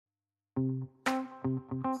All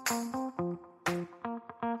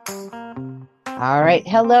right.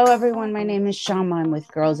 Hello, everyone. My name is Shama. I'm with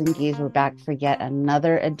Girls and Geese. We're back for yet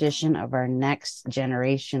another edition of our Next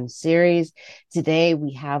Generation series. Today,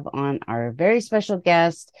 we have on our very special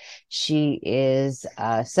guest. She is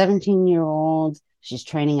a 17-year-old. She's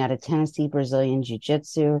training out of Tennessee, Brazilian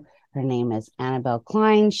Jiu-Jitsu. Her name is Anabell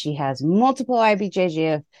Kline. She has multiple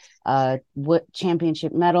IBJJF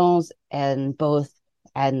championship medals, and both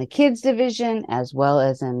in the kids division as well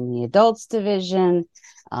as in the adults division.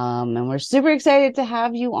 And we're super excited to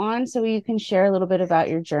have you on so you can share a little bit about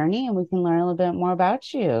your journey and we can learn a little bit more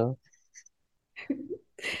about you.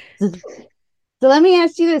 So, so let me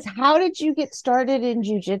ask you this. How did you get started in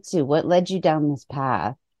jiu-jitsu? What led you down this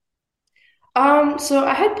path? So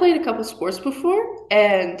I had played a couple sports before,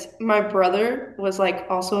 and my brother was like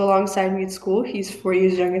also alongside me at school. He's 4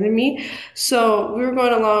 years younger than me. So we were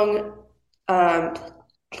going along, um,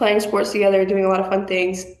 playing sports together, doing a lot of fun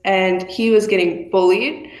things, and he was getting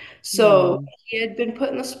bullied. So Hmm. he had been put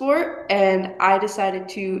in the sport, and I decided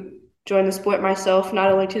to join the sport myself, not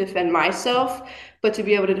only to defend myself, but to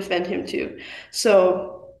be able to defend him too.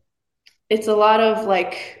 So it's a lot of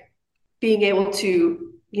like being able to,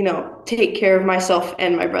 take care of myself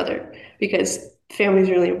and my brother because family is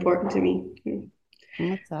really important to me.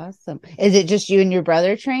 That's awesome. Is it just you and your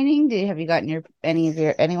brother training? Have you gotten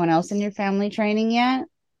anyone else in your family training yet?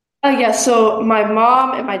 Yeah, so my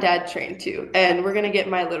mom and my dad train too, and we're gonna get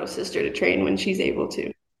my little sister to train when she's able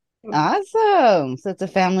to. Awesome. So it's a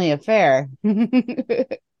family affair.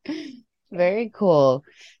 Very cool.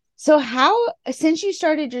 So since you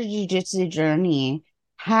started your jujitsu journey,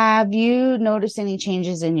 have you noticed any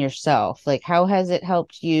changes in yourself? Like, how has it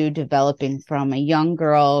helped you developing from a young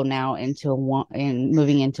girl now and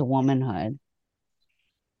moving into womanhood?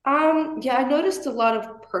 Yeah, I noticed a lot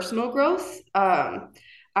of personal growth.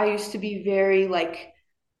 I used to be very like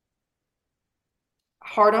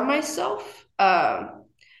hard on myself. And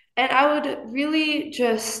I would really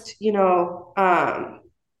just, I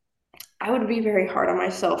would be very hard on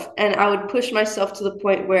myself and I would push myself to the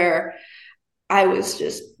point where I was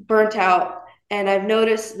just burnt out. And I've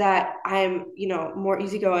noticed that I'm, more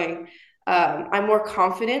easygoing. I'm more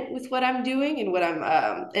confident with what I'm doing and what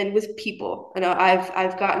and with people.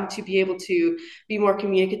 I've gotten to be able to be more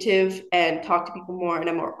communicative and talk to people more, and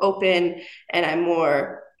I'm more open, and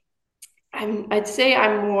I'd say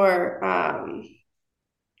I'm more,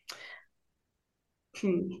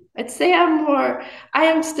 I'd say I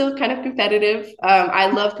am still kind of competitive. I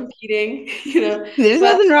love competing, There's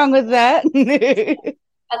but nothing wrong with that.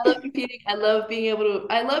 I love competing. I love being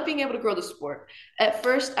able to grow the sport. At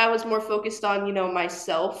first, I was more focused on,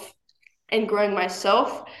 myself and growing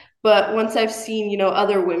myself. But once I've seen,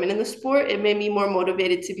 other women in the sport, it made me more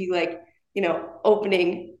motivated to be like,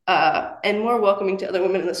 opening and more welcoming to other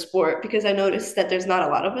women in the sport because I noticed that there's not a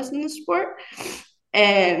lot of us in the sport.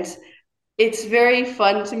 And it's very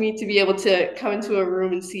fun to me to be able to come into a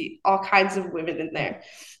room and see all kinds of women in there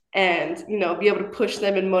and be able to push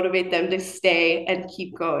them and motivate them to stay and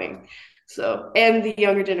keep going. So, and the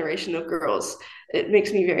younger generation of girls, it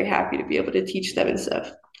makes me very happy to be able to teach them and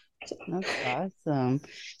stuff. So. That's awesome.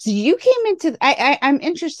 So you came into I'm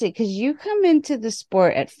interested because you come into the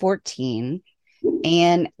sport at 14.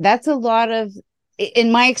 And that's a lot of,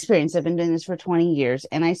 in my experience, I've been doing this for 20 years,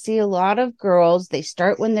 and I see a lot of girls, they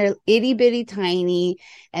start when they're itty bitty tiny.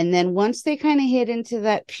 And then once they kind of hit into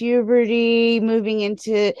that puberty,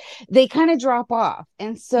 they kind of drop off.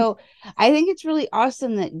 And so I think it's really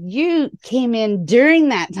awesome that you came in during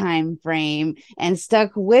that time frame and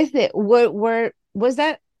stuck with it. Was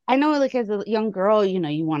that? I know, like as a young girl,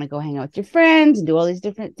 you want to go hang out with your friends and do all these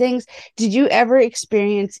different things. Did you ever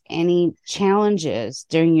experience any challenges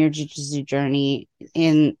during your jiu-jitsu journey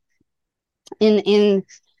in kind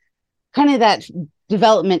of that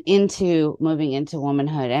development into moving into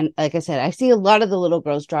womanhood? And like I said, I see a lot of the little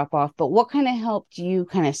girls drop off, but what kind of helped you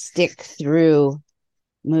kind of stick through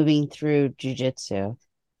moving through jiu-jitsu?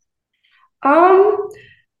 Um,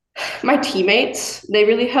 my teammates, they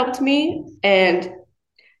really helped me, and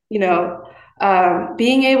you know,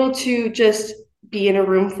 being able to just be in a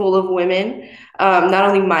room full of women, not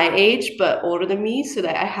only my age, but older than me, so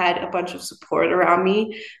that I had a bunch of support around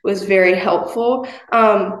me was very helpful.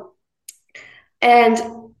 And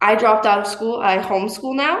I dropped out of school. I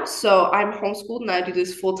homeschool now. So I'm homeschooled and I do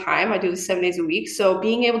this full time. I do this 7 days a week. So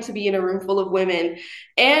being able to be in a room full of women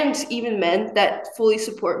and even men that fully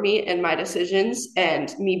support me and my decisions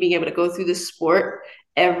and me being able to go through this sport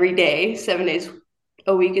every day, 7 days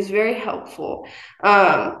a week is very helpful.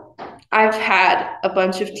 I've had a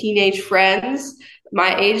bunch of teenage friends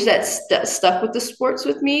my age that stuck with the sports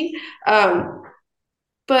with me.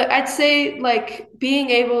 but I'd say like being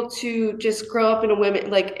able to just grow up in a women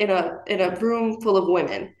like in a room full of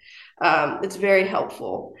women, it's very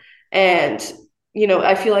helpful. And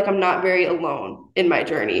I feel like I'm not very alone in my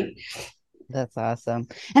journey. That's awesome.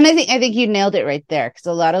 And I think you nailed it right there, because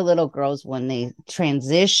a lot of little girls, when they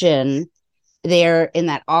transition, they're in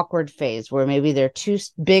that awkward phase where maybe they're too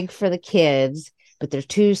big for the kids, but they're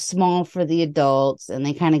too small for the adults, and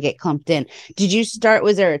they kind of get clumped in.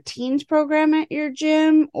 Was there a teens program at your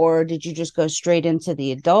gym, or did you just go straight into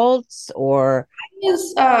the adults, or?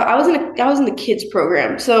 I was in the kids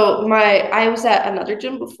program. So I was at another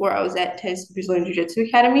gym before. I was at Tennis Brazilian Jiu Jitsu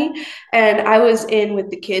Academy, and I was in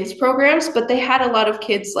with the kids programs, but they had a lot of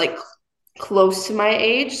kids like close to my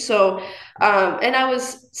age. So, and I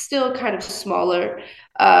was still kind of smaller,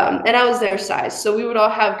 and I was their size. So we would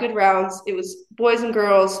all have good rounds. It was boys and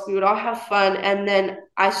girls. We would all have fun. And then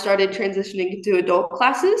I started transitioning into adult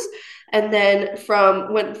classes. And then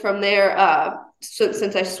went from there, so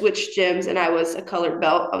since I switched gyms and I was a colored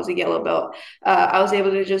belt, I was a yellow belt, I was able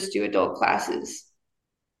to just do adult classes.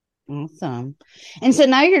 Awesome. And so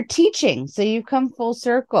now you're teaching, so you've come full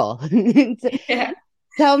circle. So Yeah.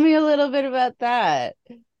 tell me a little bit about that.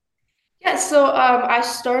 Yeah, so I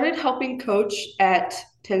started helping coach at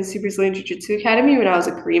Tennessee Brazilian Jiu Jitsu Academy when I was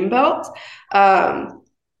a green belt. Um,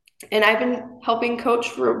 and I've been helping coach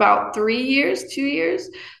for about 3 years, 2 years.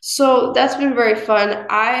 So that's been very fun.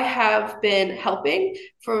 I have been helping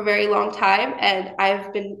for a very long time, and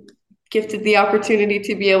I've been gifted the opportunity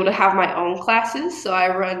to be able to have my own classes. So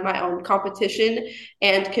I run my own competition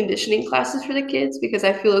and conditioning classes for the kids because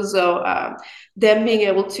I feel as though them being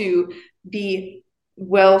able to be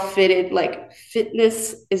well fitted, like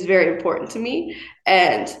fitness is very important to me.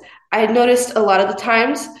 And I noticed a lot of the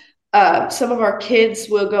times some of our kids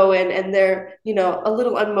will go in and they're, a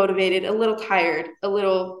little unmotivated, a little tired, a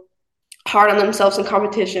little hard on themselves in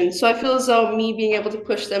competition. So I feel as though me being able to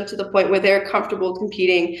push them to the point where they're comfortable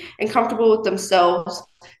competing and comfortable with themselves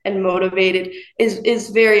and motivated is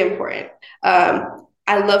very important.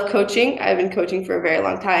 I love coaching. I've been coaching for a very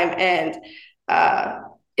long time, and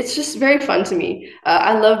it's just very fun to me.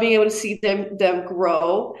 I love being able to see them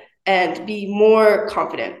grow and be more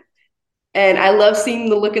confident, and I love seeing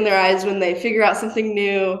the look in their eyes when they figure out something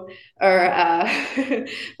new, or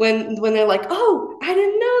when they're like, "Oh, I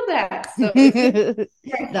didn't know that." So it's The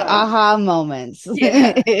very fun. aha moments.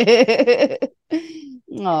 Yeah.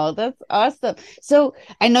 Oh, that's awesome. So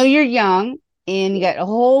I know you're young and you got a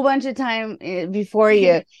whole bunch of time before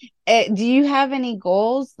you. Do you have any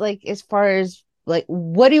goals, like as far as like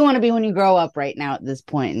what do you want to be when you grow up right now at this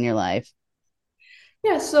point in your life?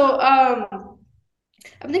 Yeah. So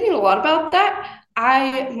I'm thinking a lot about that.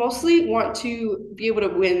 I mostly want to be able to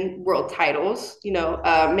win world titles,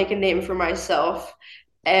 make a name for myself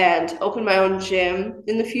and open my own gym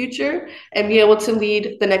in the future and be able to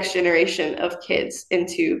lead the next generation of kids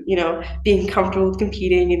into, being comfortable with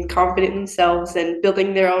competing and confident in themselves and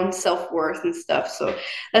building their own self-worth and stuff. So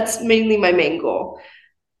that's mainly my main goal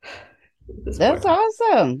at this That's point.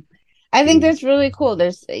 awesome. I think that's really cool.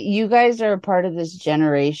 You guys are a part of this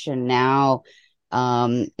generation now,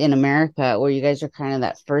 in America, where you guys are kind of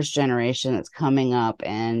that first generation that's coming up,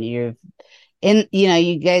 and you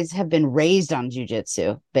guys have been raised on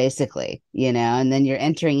jujitsu, basically, and then you're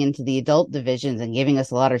entering into the adult divisions and giving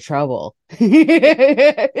us a lot of trouble.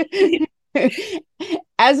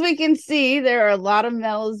 As we can see, there are a lot of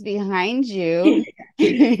males behind you.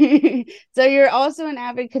 So you're also an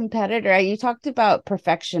avid competitor. You talked about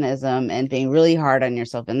perfectionism and being really hard on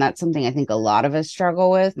yourself, and that's something I think a lot of us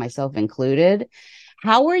struggle with, myself included.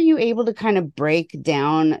 How were you able to kind of break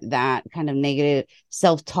down that kind of negative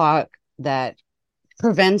self-talk that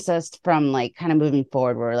prevents us from like kind of moving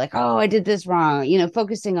forward? Where we're like, oh, I did this wrong,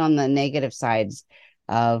 focusing on the negative sides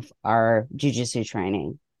of our jujitsu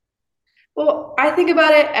training. Well, I think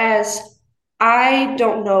about it as I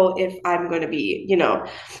don't know if I'm going to be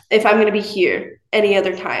here any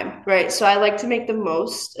other time, right? So I like to make the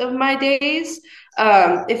most of my days.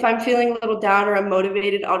 If I'm feeling a little down or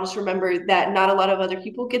unmotivated, I'll just remember that not a lot of other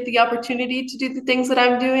people get the opportunity to do the things that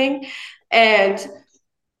I'm doing. And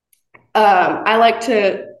I love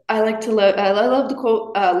the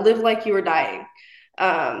quote, live like you were dying.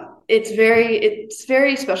 It's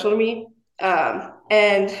very special to me.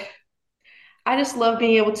 And I just love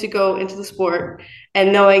being able to go into the sport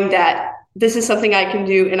and knowing that this is something I can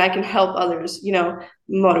do and I can help others,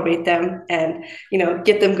 motivate them and,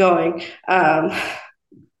 get them going. But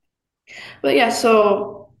yeah,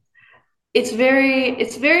 so sometimes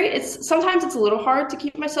it's a little hard to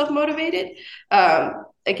keep myself motivated.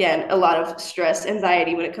 again, a lot of stress,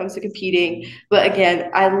 anxiety when it comes to competing. But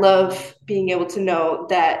again, I love being able to know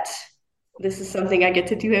that this is something I get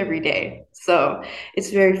to do every day. So it's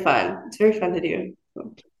very fun. It's very fun to do.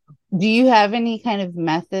 Do you have any kind of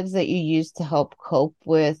methods that you use to help cope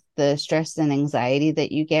with the stress and anxiety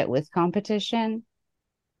that you get with competition?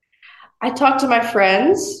 I talk to my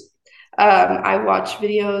friends. I watch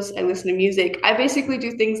videos. I listen to music. I basically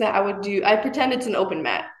do things that I would do. I pretend it's an open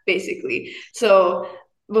mat, basically. So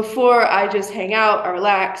before I just hang out or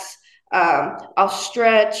relax, I'll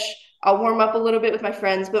stretch. I'll warm up a little bit with my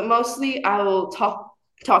friends, but mostly I will talk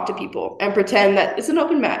to people and pretend that it's an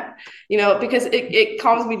open mat, because it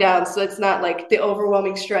calms me down. So it's not like the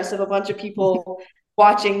overwhelming stress of a bunch of people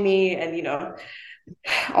watching me and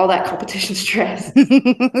all that competition stress.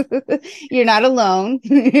 You're not alone.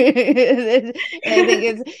 And I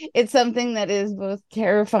think it's something that is both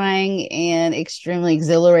terrifying and extremely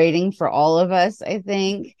exhilarating for all of us, I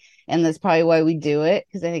think. And that's probably why we do it,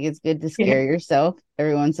 because I think it's good to scare yourself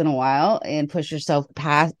every once in a while and push yourself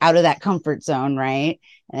past out of that comfort zone, right?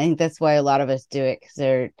 And I think that's why a lot of us do it, because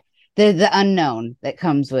they're the unknown that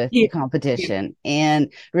comes with Yeah. the competition,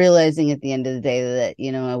 and realizing at the end of the day that,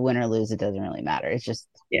 a win or lose, it doesn't really matter.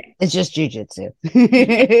 Yeah. It's just jujitsu.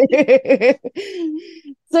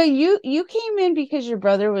 So you came in because your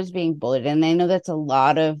brother was being bullied, and I know that's a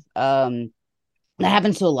lot of that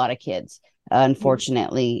happens to a lot of kids,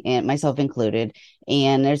 unfortunately, and myself included.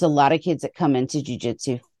 And there's a lot of kids that come into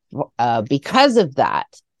jujitsu because of that.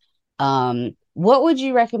 What would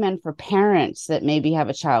you recommend for parents that maybe have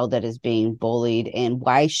a child that is being bullied, and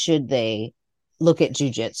why should they look at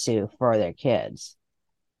jujitsu for their kids?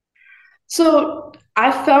 So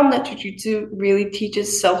I found that jujitsu really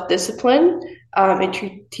teaches self-discipline.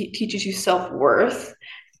 It teaches you self-worth,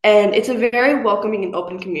 and it's a very welcoming and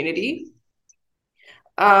open community.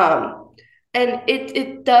 Um, and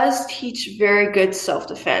it does teach very good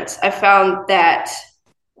self-defense. I found that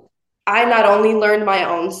I not only learned my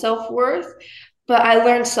own self-worth, but I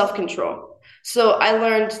learned self-control. So I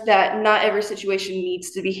learned that not every situation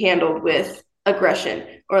needs to be handled with aggression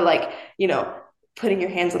or putting your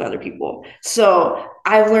hands on other people. So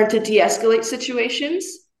I've learned to de-escalate situations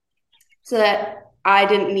so that I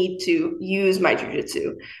didn't need to use my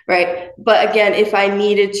jujitsu, right? But again, if I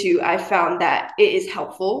needed to, I found that it is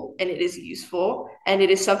helpful and it is useful and it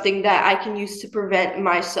is something that I can use to prevent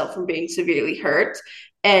myself from being severely hurt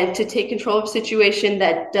and to take control of a situation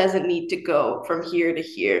that doesn't need to go from here to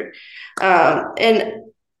here. And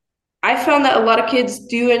I found that a lot of kids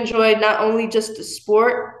do enjoy not only just the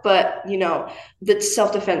sport, but the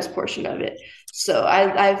self-defense portion of it. So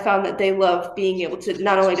I found that they love being able to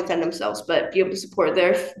not only defend themselves, but be able to support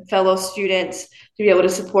their fellow students, to be able to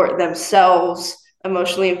support themselves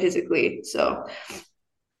emotionally and physically. So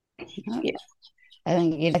yeah. I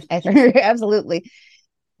think absolutely.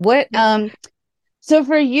 What So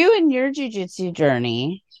for you and your jujitsu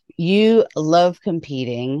journey, you love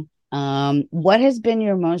competing. What has been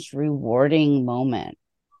your most rewarding moment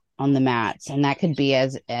on the mats? And that could be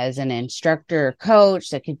as an instructor or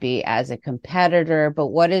coach, that could be as a competitor, but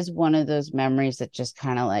what is one of those memories that just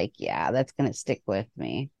kind of like, yeah, that's gonna stick with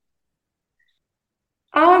me?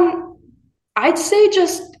 Um, I'd say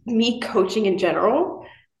just me coaching in general,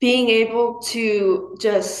 being able to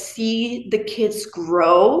just see the kids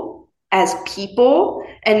grow as people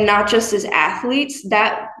and not just as athletes,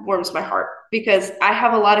 that warms my heart because I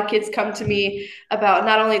have a lot of kids come to me about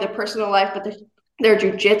not only their personal life, but their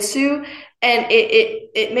jujitsu. And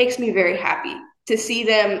it makes me very happy to see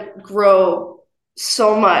them grow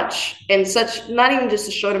so much in such not even just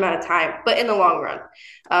a short amount of time, but in the long run.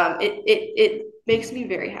 It makes me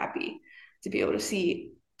very happy to be able to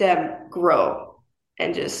see them grow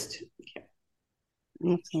and just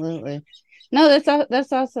Absolutely. No,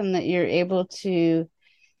 that's awesome that you're able to.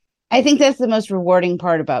 I think that's the most rewarding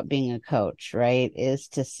part about being a coach, right? Is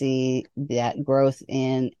to see that growth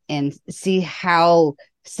in and see how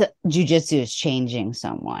jujitsu is changing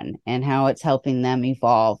someone and how it's helping them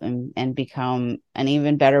evolve and become an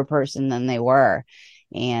even better person than they were.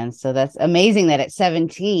 And so that's amazing that at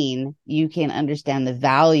 17, you can understand the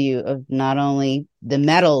value of not only the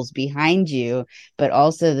medals behind you, but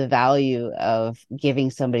also the value of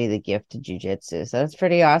giving somebody the gift of jujitsu. So that's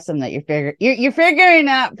pretty awesome that you're figuring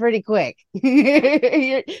out pretty quick.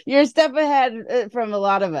 You're a step ahead from a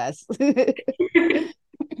lot of us.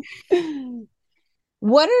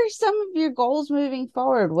 What are some of your goals moving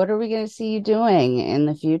forward? What are we going to see you doing in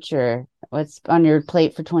the future? What's on your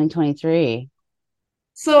plate for 2023?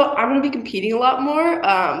 so I'm going to be competing a lot more.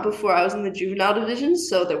 Before I was in the juvenile division,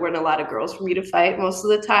 so there weren't a lot of girls for me to fight most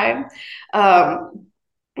of the time.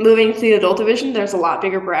 moving to the adult division, there's a lot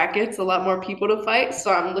bigger brackets, a lot more people to fight.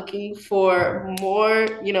 So I'm looking for more,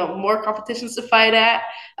 more competitions to fight at,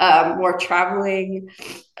 more traveling,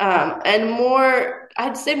 and more,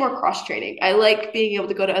 I'd say more cross training. I like being able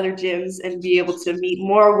to go to other gyms and be able to meet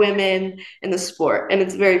more women in the sport, and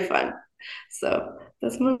it's very fun. So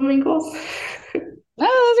that's my main goals. Oh,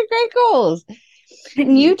 those are great goals. Thank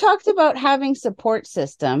And you you. talked about having support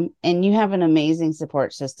system, and you have an amazing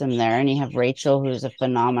support system there. And you have Rachel, who's a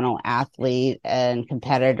phenomenal athlete and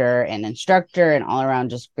competitor and instructor and all around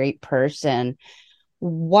just great person.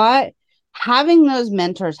 What Having those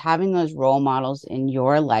mentors, having those role models in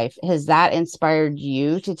your life, has that inspired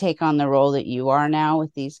you to take on the role that you are now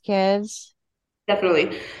with these kids?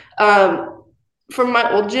 Definitely. Um, from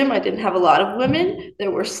my old gym, I didn't have a lot of women. There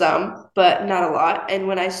were some, but not a lot. And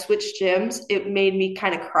when I switched gyms, it made me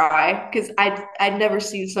kind of cry because I'd never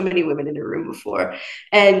seen so many women in a room before.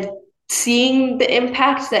 And seeing the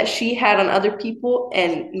impact that she had on other people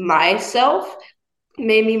and myself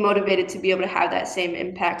made me motivated to be able to have that same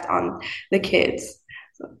impact on the kids.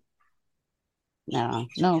 So, No,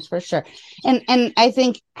 no, for sure. And I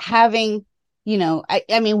think having,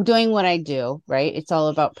 I mean, doing what I do, right? It's all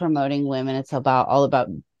about promoting women. It's about all about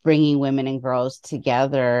bringing women and girls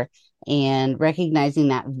together and recognizing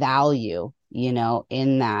that value,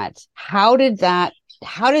 in that. How did that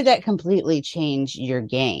completely change your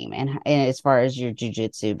game and as far as your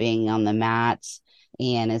jujitsu being on the mats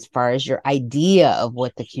and as far as your idea of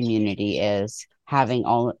what the community is, having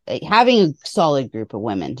a solid group of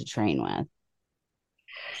women to train with?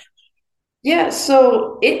 yeah,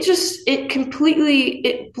 so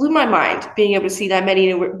it blew my mind being able to see that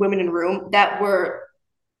many women in a room that were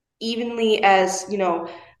evenly as,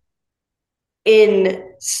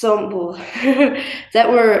 in some that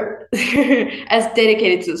were as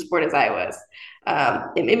dedicated to the sport as I was.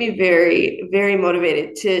 It made me very, very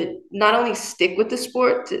motivated to not only stick with the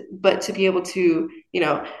sport, but to be able to,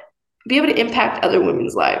 be able to impact other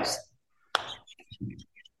women's lives.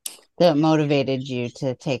 That motivated you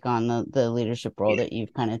to take on the leadership role that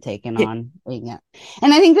you've kind of taken Yeah. on. Yeah.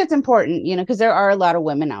 And I think that's important, because there are a lot of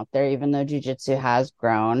women out there, even though jujitsu has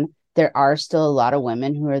grown, there are still a lot of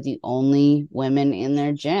women who are the only women in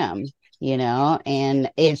their gym, and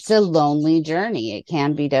it's a lonely journey. It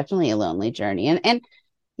can be definitely a lonely journey. And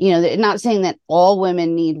not saying that all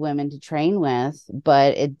women need women to train with,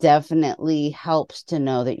 but it definitely helps to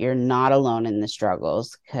know that you're not alone in the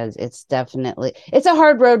struggles because it's a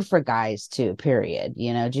hard road for guys too, period.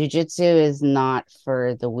 Jujitsu is not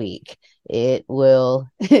for the weak. It will,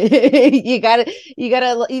 you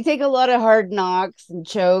take a lot of hard knocks and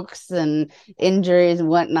chokes and injuries and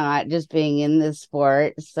whatnot just being in this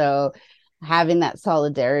sport. So having that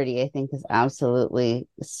solidarity, I think, is absolutely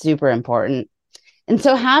super important. And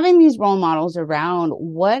so having these role models around,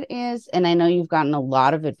 and I know you've gotten a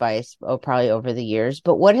lot of advice, probably over the years,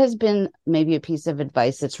 but what has been maybe a piece of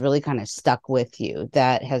advice that's really kind of stuck with you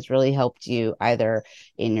that has really helped you either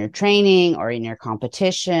in your training or in your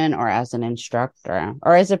competition or as an instructor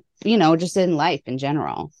or just in life in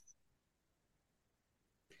general?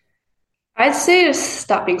 I'd say to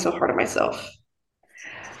stop being so hard on myself.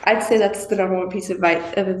 I'd say that's the number one piece of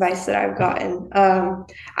advice that I've gotten.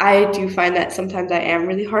 I do find that sometimes I am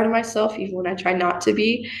really hard on myself, even when I try not to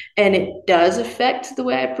be, and it does affect the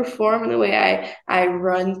way I perform and the way I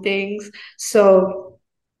run things. So,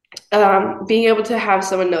 being able to have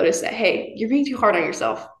someone notice that, hey, you're being too hard on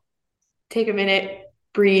yourself. Take a minute,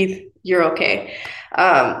 breathe. You're okay.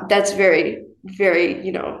 That's very,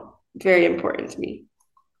 very, very important to me.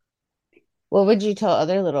 What would you tell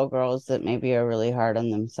other little girls that maybe are really hard on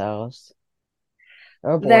themselves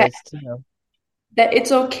or That boys too? that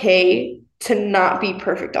it's okay to not be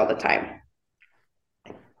perfect all the time.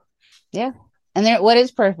 Yeah. And what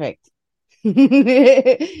is perfect? There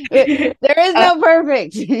is Uh, no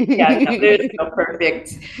perfect. yeah, no, there's no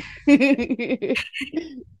perfect.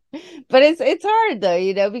 But it's hard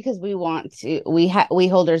though, because we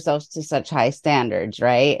hold ourselves to such high standards,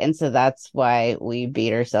 right? And so that's why we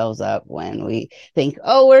beat ourselves up when we think,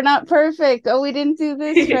 oh, we're not perfect. Oh, we didn't do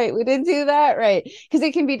this right. We didn't do that right. Because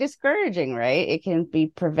it can be discouraging, right? It can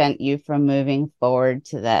prevent you from moving forward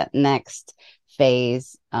to that next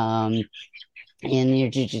phase in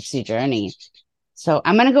your jujitsu journey. So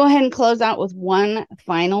I'm going to go ahead and close out with one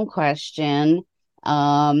final question.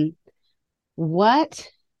 Um, what,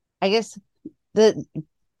 I guess the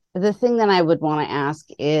the thing that I would want to ask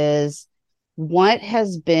is what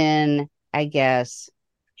has been, I guess,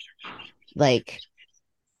 like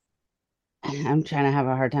I'm trying to have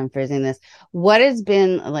a hard time phrasing this. What has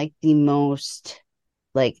been like the most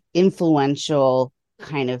like influential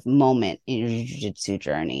kind of moment in your jiu-jitsu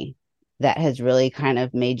journey that has really kind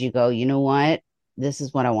of made you go, you know what? This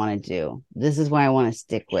is what I want to do. This is why I want to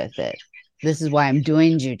stick with it. This is why I'm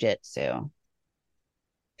doing jiu-jitsu.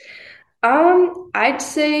 I'd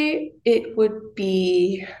say it would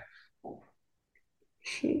be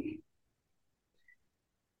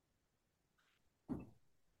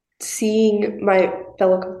seeing my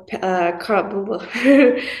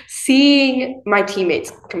seeing my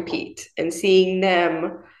teammates compete and seeing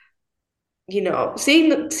them, seeing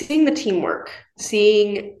the teamwork,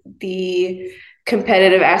 seeing the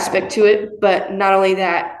competitive aspect to it, but not only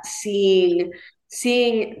that, seeing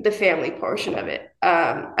the family portion of it.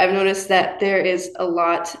 I've noticed that there is a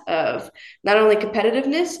lot of not only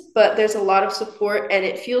competitiveness, but there's a lot of support, and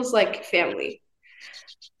it feels like family.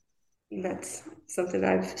 And that's something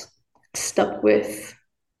I've stuck with.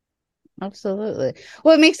 Absolutely.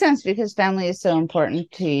 Well, it makes sense because family is so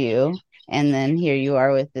important to you. And then here you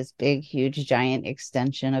are with this big, huge, giant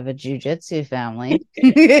extension of a jujitsu family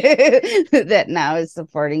that now is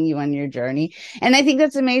supporting you on your journey. And I think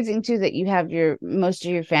that's amazing too, that you have most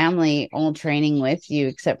of your family all training with you,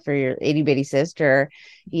 except for your itty bitty sister,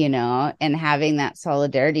 and having that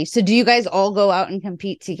solidarity. So do you guys all go out and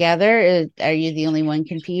compete together? Are you the only one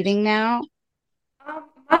competing now?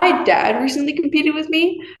 My dad recently competed with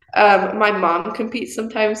me. My mom competes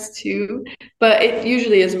sometimes too, but it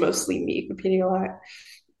usually is mostly me competing a lot.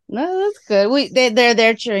 No, that's good.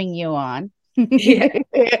 They're cheering you on. Yeah.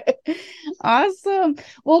 Awesome.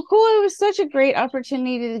 Well, cool. It was such a great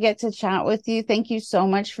opportunity to get to chat with you. Thank you so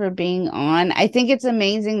much for being on. I think it's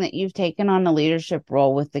amazing that you've taken on a leadership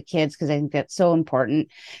role with the kids because I think that's so important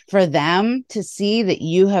for them to see that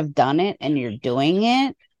you have done it and you're doing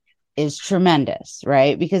it is tremendous,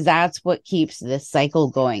 right? Because that's what keeps this cycle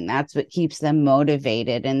going. That's what keeps them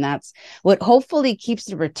motivated. And that's what hopefully keeps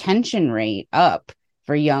the retention rate up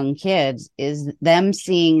for young kids is them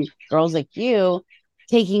seeing girls like you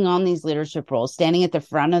taking on these leadership roles, standing at the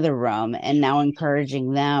front of the room and now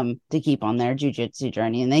encouraging them to keep on their jujitsu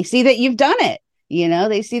journey. And they see that you've done it.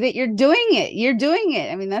 They see that you're doing it. You're doing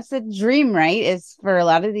it. I mean, that's the dream, right? Is for a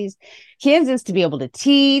lot of these kids is to be able to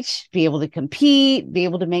teach, be able to compete, be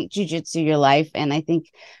able to make jujitsu your life. And I think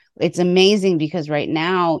it's amazing because right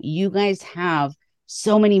now you guys have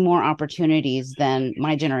so many more opportunities than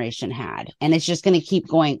my generation had. And it's just going to keep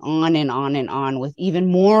going on and on and on with even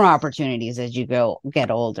more opportunities as you get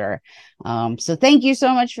older. So thank you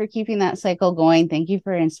so much for keeping that cycle going. Thank you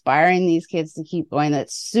for inspiring these kids to keep going.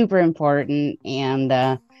 That's super important.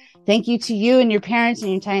 And thank you to you and your parents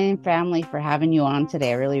and your entire family for having you on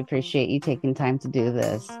today. I really appreciate you taking time to do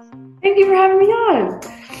this. Thank you for having me on.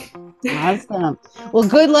 Awesome. Well,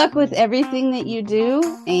 good luck with everything that you do.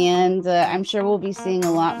 And I'm sure we'll be seeing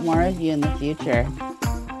a lot more of you in the future.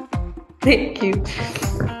 Thank you.